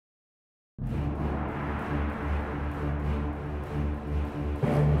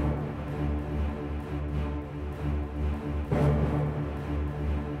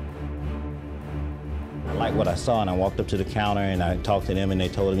like what I saw, and I walked up to the counter and I talked to them, and they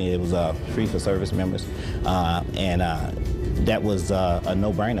told me it was free for service members, that was a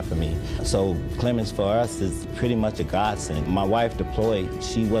no-brainer for me. So Clemens for us is pretty much a godsend. My wife deployed,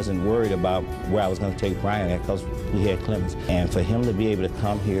 she wasn't worried about where I was going to take Brian because we had Clemens. And for him to be able to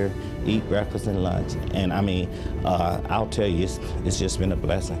come here, eat breakfast and lunch, and I mean, I'll tell you, it's just been a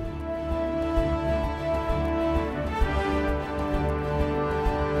blessing.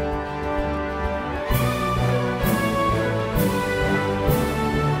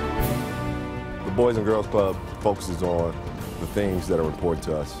 The Boys and Girls Club focuses on the things that are important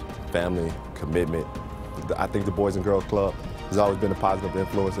to us: family, commitment. I think the Boys and Girls Club has always been a positive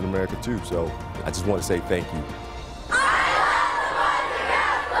influence in America too, so I just want to say thank you